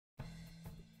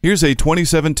Here's a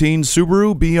 2017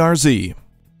 Subaru BRZ.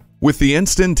 With the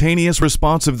instantaneous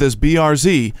response of this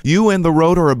BRZ, you and the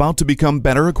road are about to become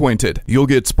better acquainted. You'll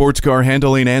get sports car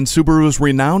handling and Subaru's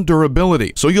renowned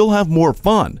durability, so you'll have more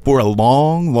fun for a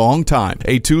long time.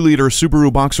 A 2-liter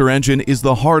Subaru Boxer engine is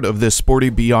the heart of this sporty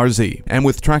BRZ, and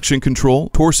with traction control,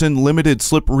 Torsen limited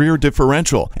slip rear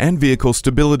differential, and vehicle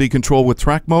stability control with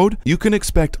track mode, you can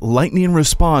expect lightning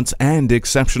response and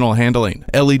exceptional handling.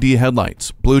 LED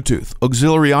headlights, Bluetooth,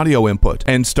 auxiliary audio input,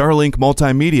 and Starlink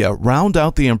multimedia round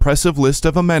out the impressive list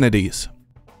of amenities.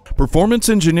 Performance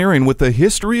engineering with a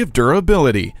history of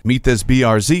durability. Meet this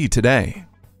BRZ today.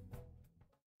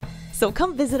 So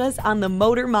come visit us on the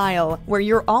Motor Mile, where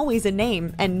you're always a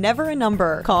name and never a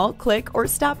number. Call, click, or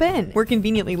stop in. We're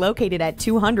conveniently located at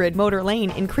 200 Motor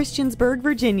Lane in Christiansburg,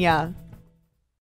 Virginia.